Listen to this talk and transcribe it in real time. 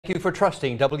you for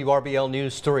trusting WRBL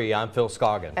News 3. I'm Phil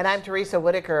Scoggins. And I'm Teresa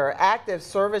Whitaker. Active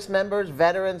service members,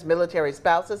 veterans, military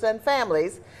spouses, and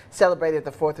families celebrated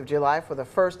the 4th of July for the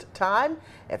first time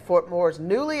at Fort Moore's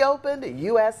newly opened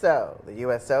USO. The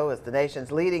USO is the nation's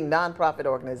leading nonprofit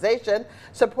organization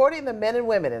supporting the men and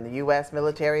women in the U.S.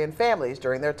 military and families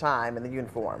during their time in the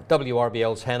uniform.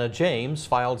 WRBL's Hannah James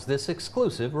files this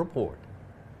exclusive report.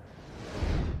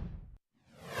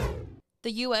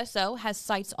 The USO has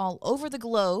sites all over the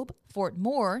globe. Fort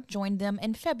Moore joined them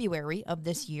in February of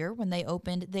this year when they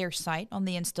opened their site on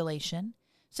the installation.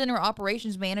 Center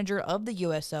Operations Manager of the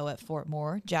USO at Fort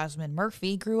Moore, Jasmine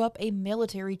Murphy, grew up a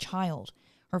military child.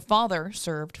 Her father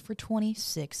served for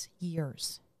 26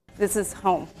 years. This is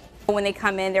home. When they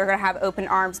come in, they're going to have open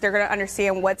arms. They're going to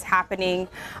understand what's happening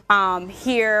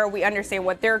here. We understand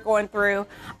what they're going through,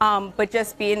 but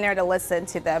just being there to listen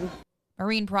to them.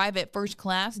 Marine Private First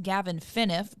Class Gavin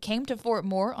Fineff came to Fort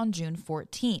Moore on June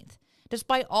 14th.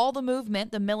 Despite all the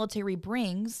movement the military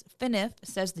brings, Fineff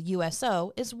says the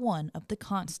USO is one of the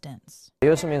constants.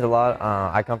 The USO means a lot.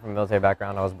 I come from a military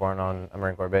background. I was born on a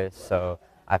Marine Corps base, so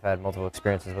I've had multiple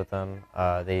experiences with them.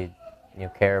 They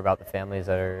care about the families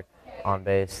that are on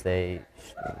base. They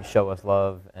show us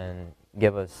love and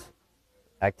give us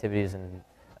activities and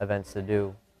events to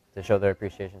do to show their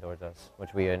appreciation towards us, which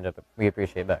we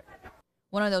appreciate back.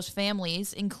 One of those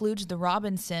families includes the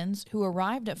Robinsons, who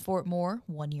arrived at Fort Moore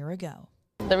 1 year ago.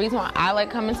 The reason why I like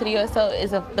coming to the USO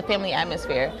is the family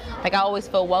atmosphere. Like, I always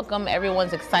feel welcome.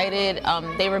 Everyone's excited.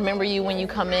 They remember you when you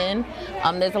come in.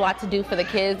 There's a lot to do for the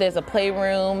kids. There's a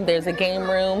playroom, there's a game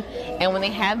room, and when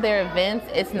they have their events,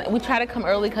 we try to come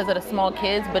early because of the small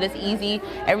kids, but it's easy.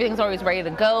 Everything's always ready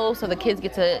to go, so the kids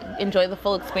get to enjoy the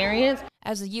full experience.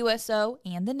 As the USO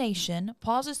and the nation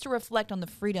pauses to reflect on the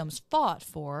freedoms fought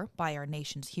for by our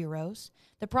nation's heroes,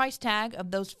 the price tag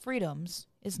of those freedoms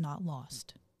is not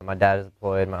lost. My dad is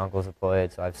deployed, my uncle's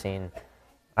deployed, so I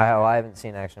haven't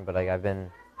seen action, but I've been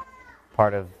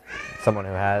part of someone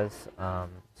who has,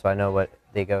 so I know what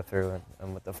they go through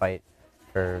and what the fight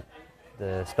for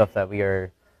the stuff that we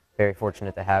are very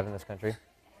fortunate to have in this country.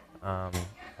 And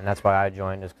that's why I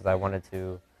joined, is because I wanted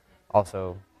to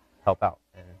also help out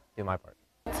and do my part.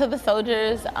 To the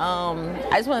soldiers,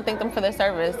 I just want to thank them for their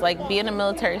service. Like, being a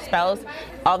military spouse,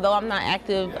 although I'm not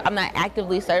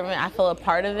actively serving, I feel a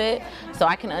part of it, so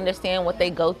I can understand what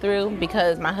they go through,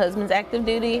 because my husband's active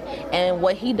duty and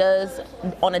what he does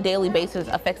on a daily basis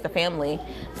affects the family.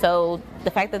 So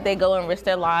the fact that they go and risk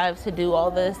their lives to do all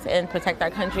this and protect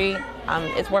our country,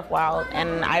 it's worthwhile,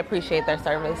 and I appreciate their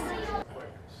service.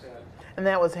 And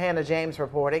that was Hannah James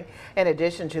reporting. In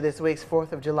addition to this week's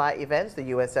 4th of July events, the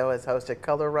USO has hosted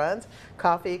color runs,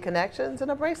 coffee connections,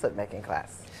 and a bracelet making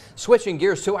class. Switching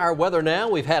gears to our weather now,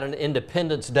 we've had an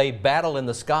Independence Day battle in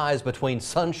the skies between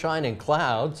sunshine and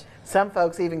clouds. Some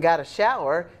folks even got a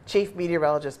shower. Chief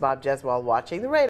Meteorologist Bob Jeswell watching the radar.